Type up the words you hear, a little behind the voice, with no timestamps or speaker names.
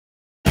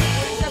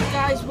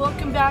guys,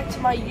 welcome back to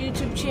my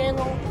YouTube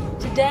channel.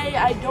 Today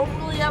I don't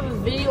really have a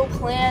video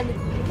planned,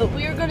 but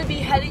we are going to be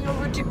heading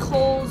over to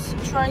Kohl's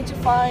trying to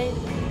find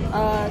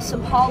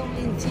some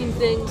Halloween themed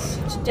things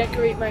to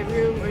decorate my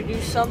room or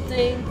do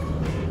something.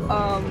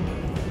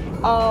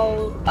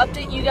 I'll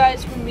update you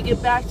guys when we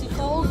get back to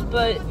Kohl's,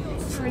 but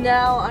for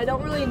now I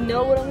don't really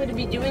know what I'm going to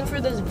be doing for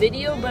this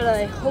video, but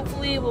I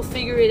hopefully will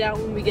figure it out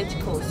when we get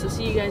to Kohl's. So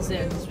see you guys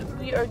there.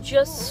 We are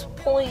just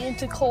pulling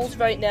into Kohl's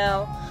right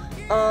now.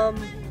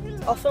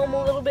 I'll film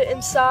a little bit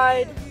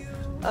inside.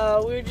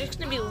 We're just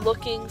going to be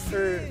looking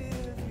for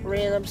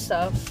random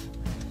stuff.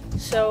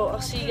 So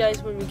I'll see you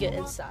guys when we get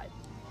inside.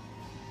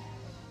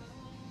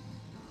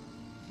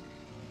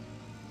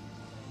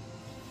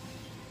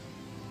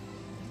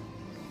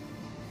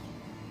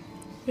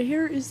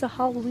 Here is the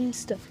Halloween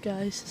stuff,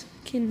 guys.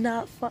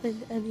 Cannot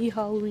find any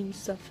Halloween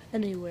stuff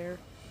anywhere.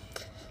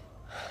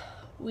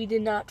 We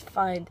did not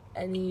find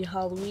any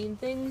Halloween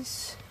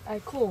things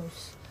at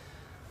Kohl's.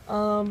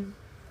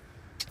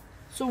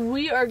 So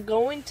we are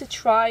going to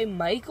try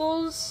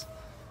Michael's,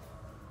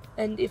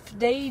 and if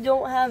they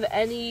don't have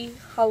any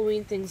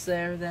Halloween things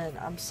there, then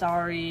I'm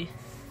sorry.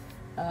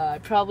 I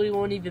probably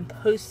won't even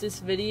post this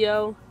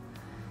video.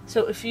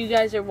 So if you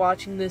guys are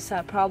watching this,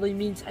 that probably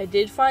means I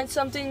did find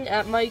something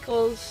at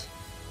Michael's.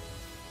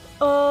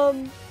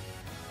 But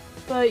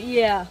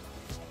yeah,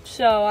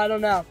 so I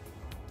don't know.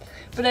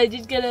 But I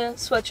did get a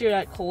sweatshirt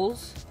at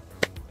Kohl's.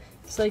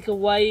 It's like a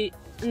white,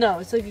 no,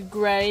 it's like a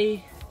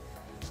gray,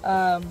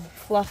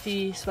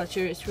 fluffy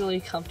sweatshirt. It's really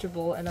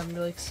comfortable, and I'm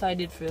really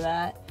excited for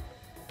that.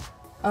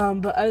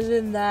 But other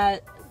than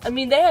that, I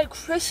mean, they had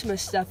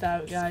Christmas stuff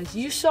out, guys.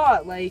 You saw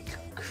it, like,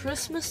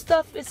 Christmas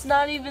stuff. It's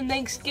not even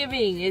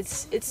Thanksgiving.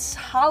 It's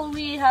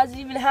Halloween. It hasn't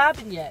even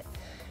happened yet.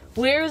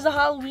 Where is the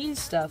Halloween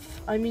stuff?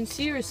 I mean,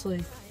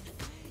 seriously.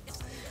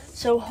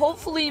 So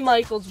hopefully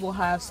Michael's will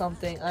have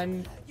something.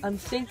 I'm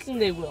thinking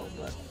they will,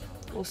 but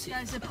we'll see.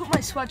 Guys, I put my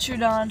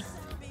sweatshirt on.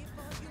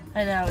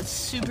 I know, it's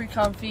super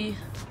comfy.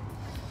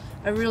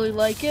 I really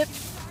like it.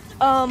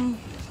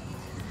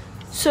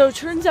 So it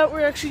turns out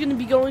we're actually going to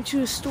be going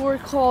to a store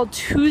called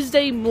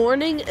Tuesday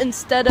Morning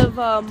instead of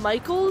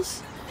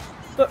Michael's.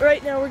 But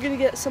right now we're going to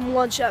get some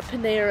lunch at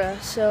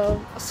Panera.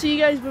 So I'll see you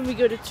guys when we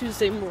go to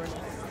Tuesday Morning.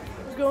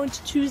 We're going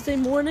to Tuesday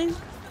Morning.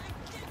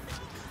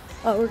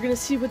 We're going to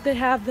see what they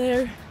have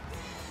there.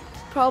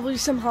 Probably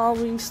some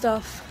Halloween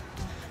stuff.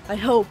 I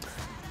hope.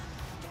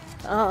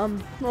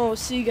 We'll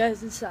see you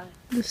guys inside.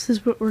 This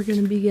is what we're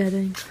going to be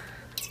getting.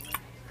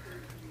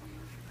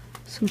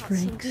 Some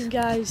pranks.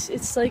 Guys,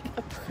 it's like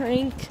a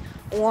prank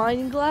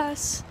wine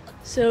glass,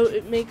 so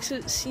it makes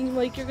it seem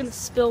like you're gonna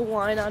spill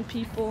wine on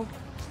people.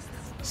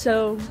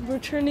 So we're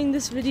turning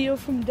this video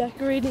from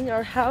decorating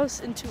our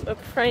house into a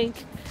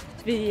prank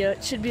video.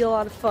 It should be a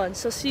lot of fun.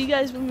 So see you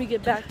guys when we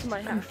get back to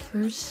my house. Our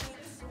first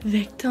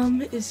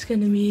victim is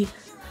gonna be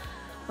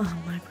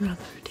my brother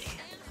Dan.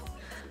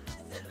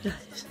 So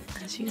guys,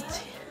 as you can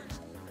see,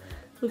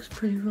 it looks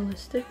pretty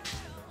realistic.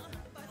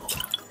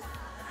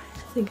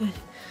 I think I'm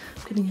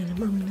gonna get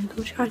him. I'm gonna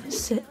go try to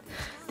set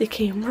the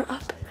camera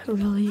up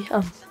really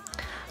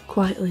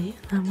quietly,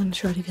 and I'm gonna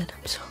try to get him.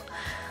 So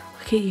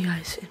I'll get you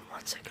guys in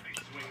 1 second.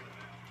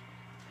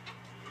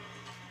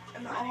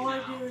 And all I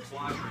do is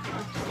why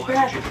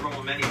would you throw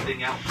him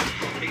anything else?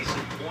 Case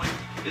in point,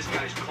 this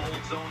guy's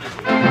cold zone is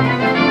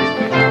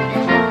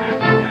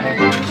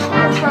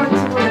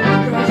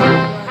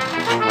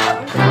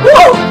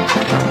Whoa!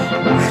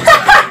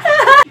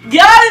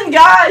 Got him,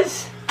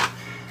 guys!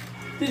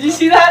 Did you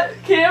see that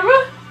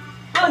camera?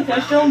 Look,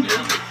 I filmed it.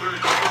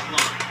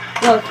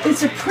 Look,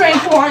 it's a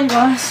prank wine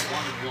glass.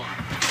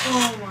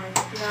 Oh my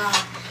god.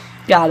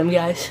 Got him,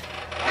 guys.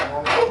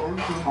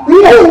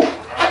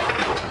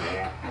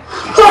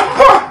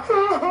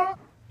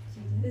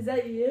 Is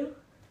that you?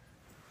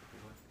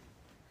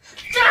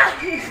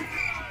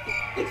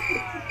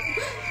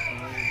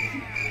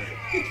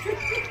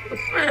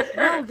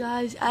 Well,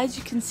 guys, as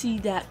you can see,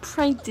 that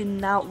prank did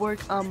not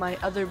work on my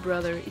other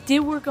brother. It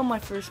did work on my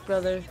first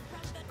brother.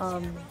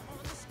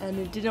 And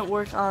it didn't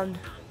work on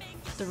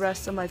the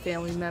rest of my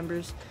family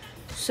members.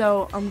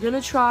 So I'm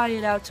gonna try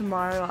it out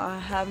tomorrow. I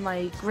have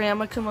my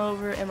grandma come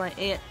over and my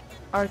aunt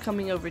are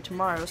coming over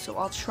tomorrow, so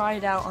I'll try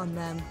it out on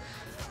them.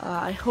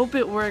 I hope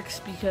it works,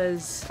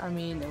 because I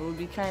mean, it would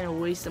be kind of a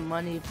waste of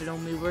money if it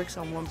only works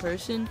on one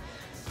person.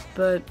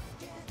 But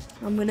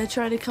I'm gonna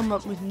try to come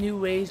up with new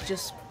ways,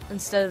 just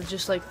instead of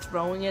just like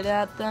throwing it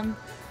at them.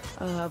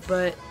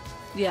 But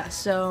yeah,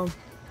 so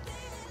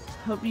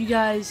hope you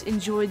guys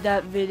enjoyed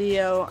that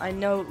video. I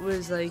know it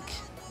was like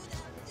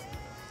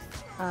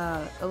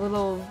a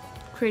little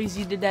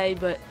crazy today,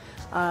 but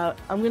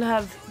I'm gonna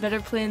have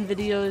better planned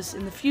videos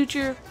in the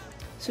future.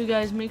 So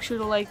guys, make sure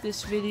to like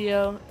this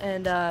video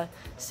and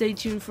stay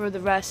tuned for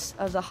the rest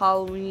of the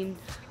Halloween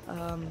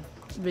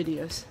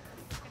videos.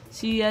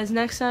 See you guys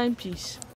next time. Peace.